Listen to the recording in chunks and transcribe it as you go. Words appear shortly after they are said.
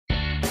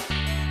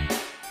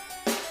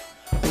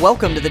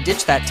Welcome to the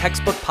Ditch That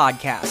Textbook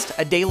Podcast,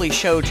 a daily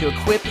show to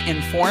equip,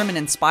 inform, and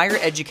inspire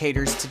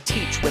educators to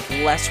teach with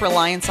less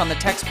reliance on the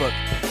textbook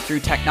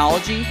through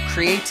technology,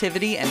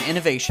 creativity, and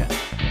innovation.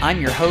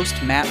 I'm your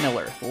host, Matt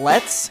Miller.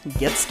 Let's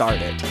get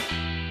started.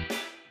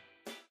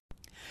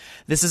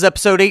 This is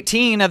episode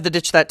 18 of the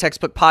Ditch That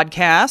Textbook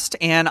Podcast,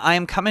 and I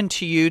am coming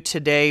to you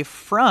today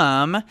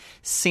from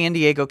San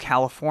Diego,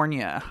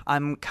 California.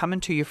 I'm coming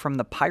to you from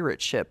the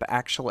pirate ship,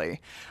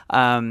 actually,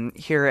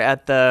 here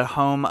at the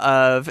home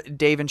of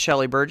Dave and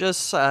Shelley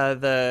Burgess,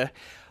 the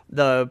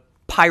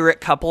pirate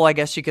couple, I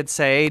guess you could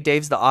say.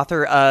 Dave's the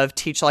author of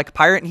Teach Like a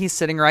Pirate, and he's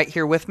sitting right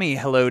here with me.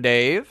 Hello,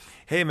 Dave.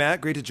 Hey, Matt.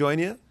 Great to join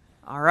you.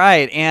 All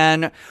right,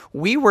 and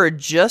we were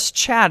just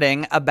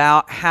chatting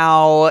about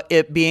how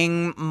it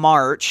being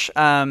March,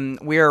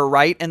 we are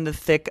right in the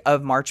thick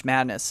of March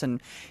Madness,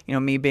 and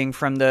me being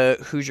from the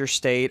Hoosier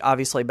State,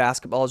 obviously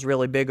basketball is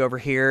really big over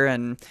here,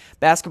 and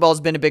basketball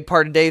has been a big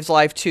part of Dave's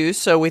life too.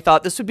 So we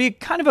thought this would be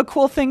kind of a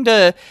cool thing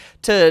to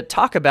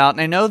talk about,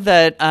 and I know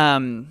that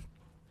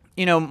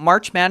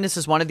March Madness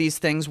is one of these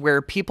things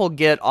where people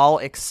get all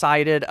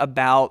excited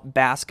about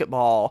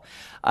basketball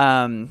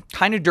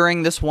kind of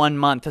during this 1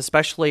 month,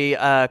 especially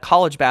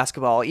college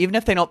basketball, even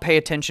if they don't pay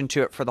attention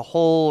to it for the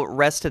whole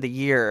rest of the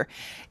year.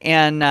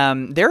 And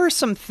there are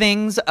some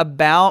things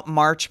about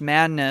March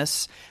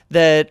Madness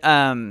that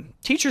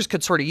teachers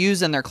could sort of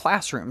use in their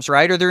classrooms,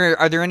 right?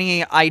 Are there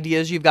any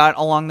ideas you've got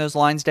along those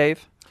lines,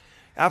 Dave?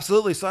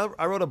 Absolutely. So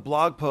I wrote a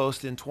blog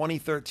post in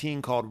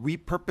 2013 called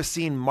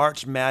Repurposing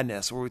March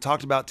Madness, where we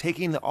talked about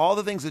taking all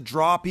the things that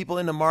draw people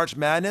into March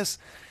Madness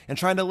and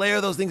trying to layer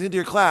those things into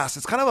your class.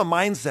 It's kind of a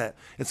mindset.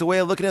 It's a way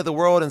of looking at the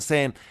world and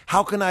saying,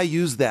 how can I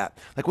use that?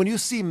 Like when you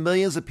see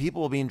millions of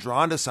people being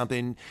drawn to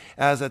something,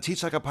 as a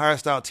Teach Like a Pirate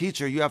style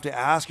teacher, you have to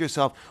ask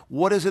yourself,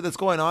 what is it that's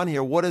going on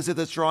here? What is it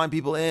that's drawing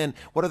people in?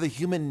 What are the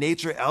human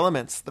nature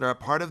elements that are a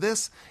part of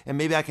this? And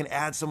maybe I can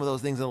add some of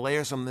those things and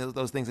layer some of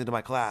those things into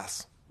my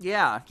class.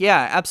 Yeah,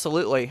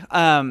 absolutely.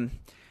 I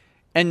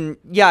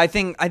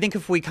think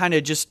if we kind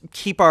of just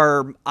keep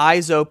our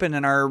eyes open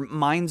and our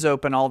minds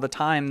open all the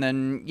time,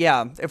 then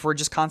if we're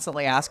just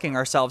constantly asking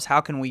ourselves,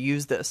 how can we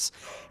use this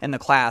in the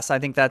class? I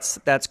think that's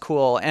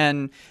cool.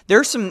 And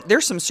there's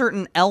some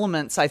certain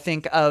elements, I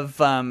think, of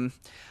the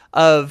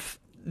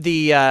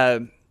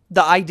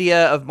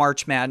idea of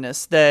March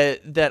Madness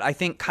that I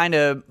think kind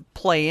of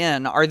play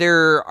in. Are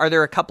there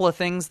a couple of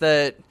things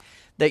that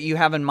you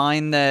have in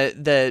mind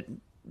that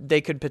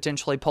they could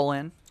potentially pull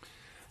in?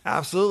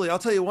 Absolutely. I'll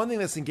tell you one thing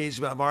that's engaged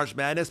about March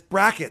Madness: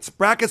 brackets.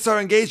 Brackets are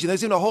engaging.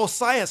 There's even a whole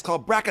science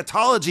called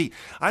bracketology.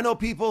 I know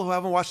people who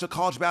haven't watched a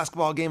college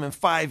basketball game in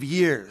 5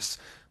 years,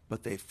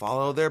 but they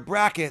follow their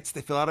brackets.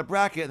 They fill out a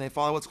bracket and they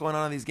follow what's going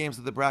on in these games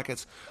with the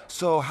brackets.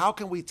 So how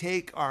can we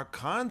take our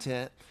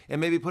content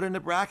and maybe put it into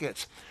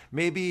brackets?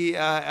 Maybe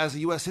as a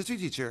U.S. history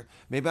teacher,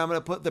 maybe I'm going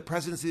to put the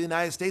presidency of the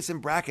United States in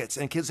brackets,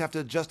 and kids have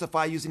to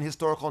justify using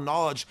historical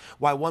knowledge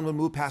why one would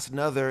move past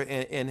another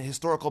in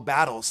historical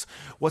battles.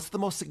 What's the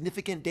most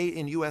significant date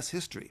in U.S.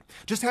 history?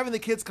 Just having the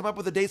kids come up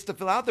with the dates to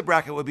fill out the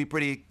bracket would be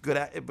pretty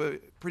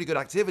good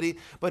activity,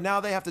 but now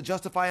they have to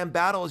justify in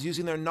battles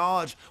using their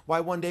knowledge why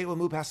one date will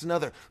move past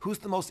another. Who's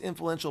the most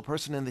influential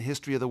person in the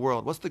history of the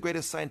world? What's the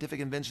greatest scientific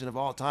invention of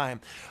all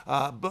time?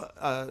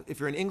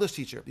 If you're an English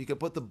teacher, you could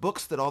put the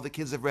books that all the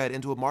kids have read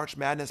into a March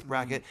Madness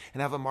bracket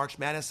and have a March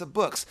Madness of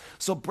books.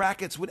 So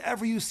brackets,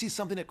 whenever you see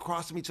something that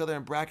crosses from each other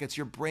in brackets,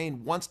 your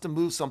brain wants to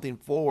move something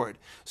forward.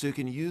 So you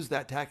can use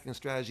that tactic and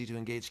strategy to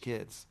engage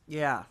kids.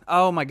 Yeah.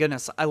 Oh my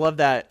goodness. I love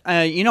that.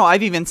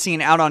 I've even seen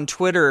out on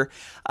Twitter,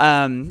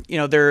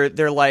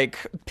 they're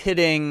like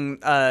pitting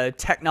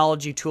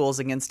technology tools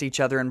against each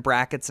other in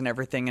brackets and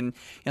everything. And,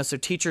 so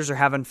teachers are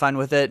having fun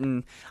with it.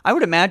 And I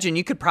would imagine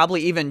you could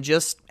probably even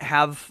just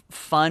have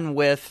fun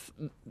with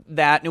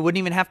that. And it wouldn't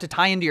even have to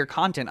tie into your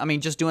content. I mean,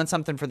 just doing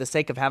something for the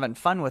sake of having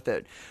fun with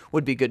it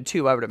would be good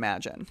too, I would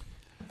imagine.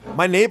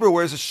 My neighbor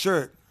wears a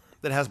shirt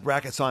that has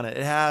brackets on it.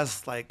 It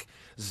has like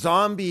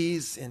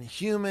zombies and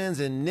humans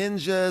and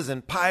ninjas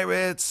and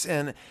pirates,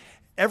 and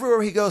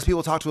everywhere he goes,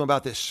 people talk to him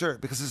about this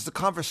shirt because it's a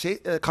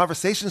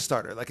conversation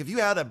starter. Like if you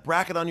had a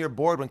bracket on your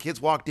board when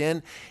kids walked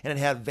in and it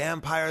had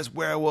vampires,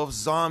 werewolves,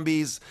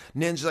 zombies,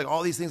 ninjas, like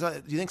all these things on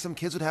it, do you think some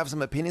kids would have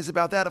some opinions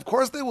about that? Of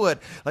course they would.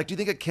 Like, do you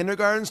think a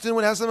kindergarten student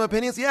would have some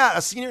opinions? Yeah.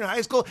 A senior in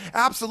high school?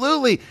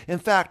 Absolutely. In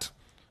fact,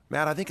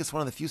 Matt, I think it's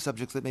one of the few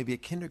subjects that maybe a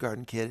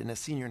kindergarten kid and a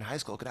senior in high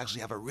school could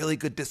actually have a really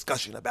good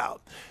discussion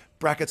about.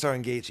 Brackets are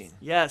engaging.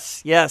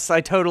 Yes,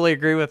 I totally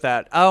agree with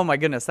that. Oh my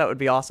goodness, that would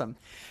be awesome.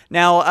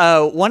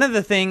 Now, one of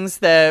the things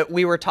that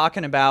we were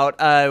talking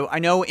about, I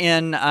know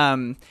in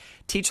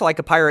Teach Like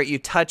a Pirate, you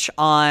touch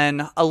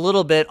on a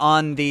little bit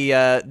on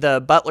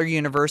the Butler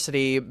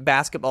University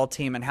basketball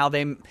team and how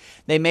they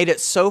made it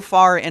so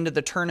far into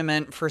the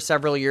tournament for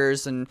several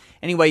years. And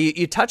anyway,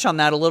 you touch on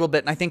that a little bit.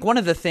 And I think one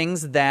of the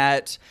things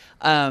that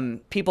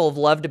people have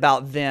loved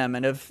about them,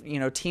 and of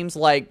teams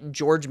like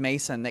George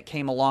Mason that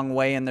came a long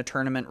way in the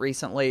tournament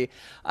recently,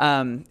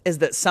 is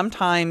that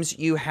sometimes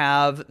you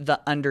have the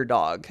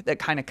underdog that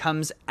kind of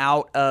comes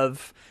out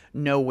of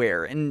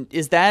nowhere. And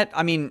is that,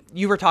 I mean,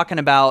 you were talking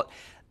about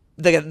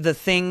the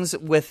things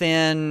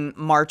within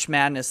March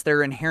Madness,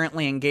 they're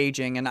inherently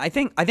engaging, and I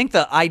think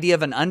the idea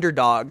of an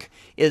underdog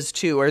is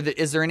too. Or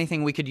is there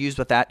anything we could use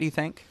with that, do you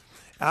think?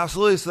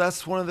 Absolutely. So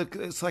that's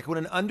it's like when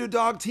an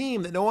underdog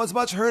team that no one's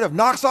much heard of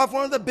knocks off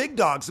one of the big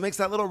dogs and makes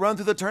that little run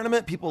through the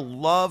tournament. People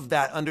love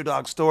that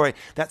underdog story.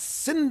 That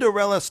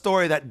Cinderella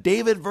story, that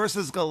David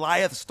versus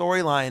Goliath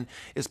storyline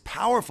is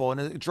powerful, and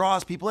it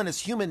draws people in.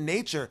 It's human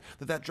nature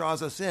that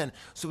draws us in.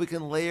 So we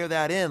can layer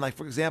that in. Like,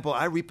 for example,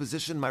 I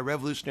repositioned my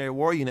Revolutionary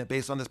War unit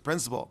based on this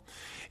principle.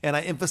 And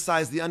I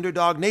emphasize the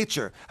underdog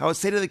nature. I would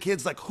say to the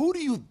kids, like, who do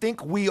you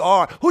think we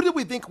are? Who did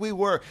we think we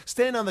were?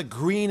 Standing on the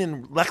green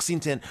in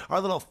Lexington, our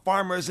little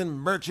farmers and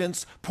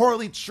merchants,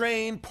 poorly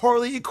trained,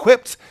 poorly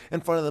equipped, in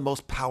front of the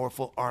most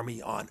powerful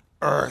army on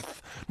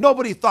earth.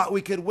 Nobody thought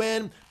we could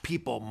win.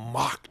 People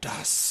mocked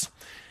us.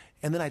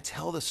 And then I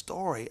tell the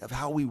story of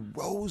how we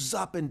rose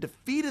up and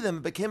defeated them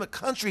and became a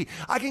country.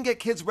 I can get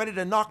kids ready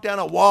to knock down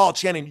a wall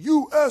chanting,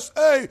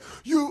 USA,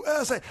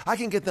 USA. I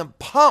can get them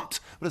pumped,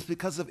 but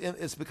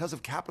it's because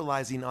of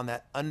capitalizing on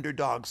that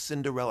underdog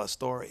Cinderella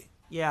story.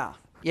 Yeah,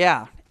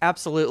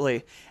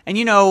 absolutely. And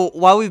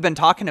while we've been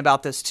talking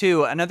about this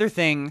too, another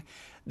thing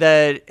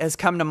that has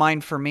come to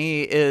mind for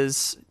me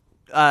is,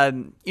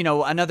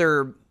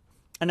 another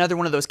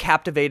one of those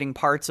captivating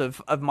parts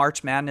of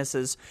March Madness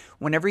is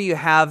whenever you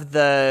have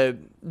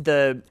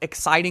the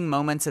exciting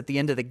moments at the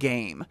end of the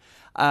game,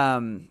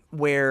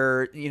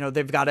 where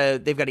they've got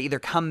to either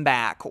come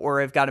back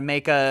or have got to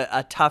make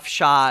a tough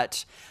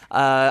shot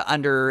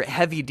under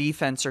heavy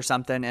defense or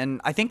something.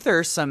 And I think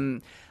there's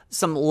some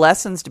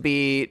lessons to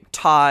be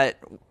taught,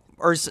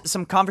 or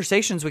some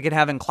conversations we could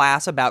have in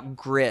class about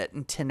grit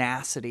and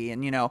tenacity,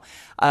 and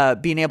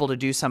being able to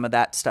do some of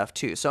that stuff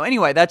too. So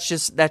anyway, that's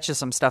just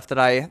some stuff that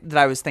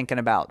I was thinking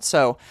about.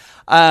 So,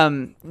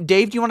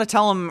 Dave, do you want to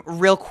tell them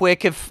real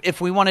quick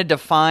if we wanted to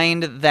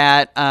find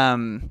that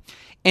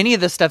any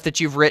of the stuff that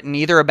you've written,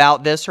 either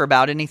about this or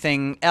about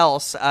anything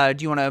else? Do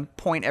you want to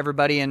point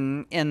everybody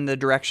in the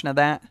direction of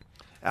that?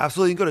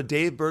 Absolutely. You can go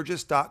to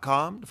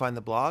daveburgess.com to find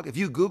the blog. If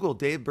you Google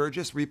Dave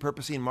Burgess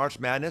repurposing March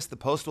Madness, the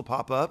post will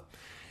pop up.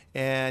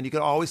 And you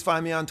can always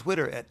find me on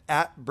Twitter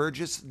at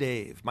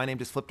BurgessDave. My name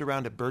just flipped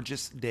around to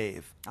Burgess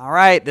Dave. All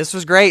right. This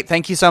was great.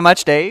 Thank you so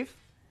much, Dave.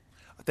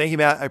 Thank you,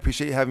 Matt. I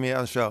appreciate you having me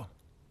on the show.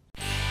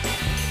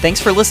 Thanks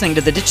for listening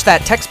to the Ditch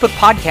That Textbook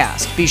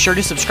podcast. Be sure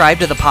to subscribe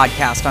to the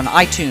podcast on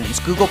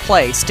iTunes, Google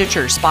Play,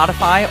 Stitcher,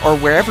 Spotify, or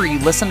wherever you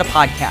listen to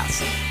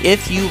podcasts.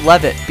 If you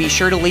love it, be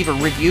sure to leave a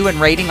review and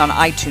rating on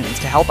iTunes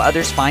to help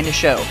others find the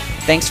show.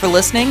 Thanks for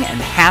listening, and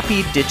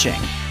happy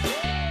ditching.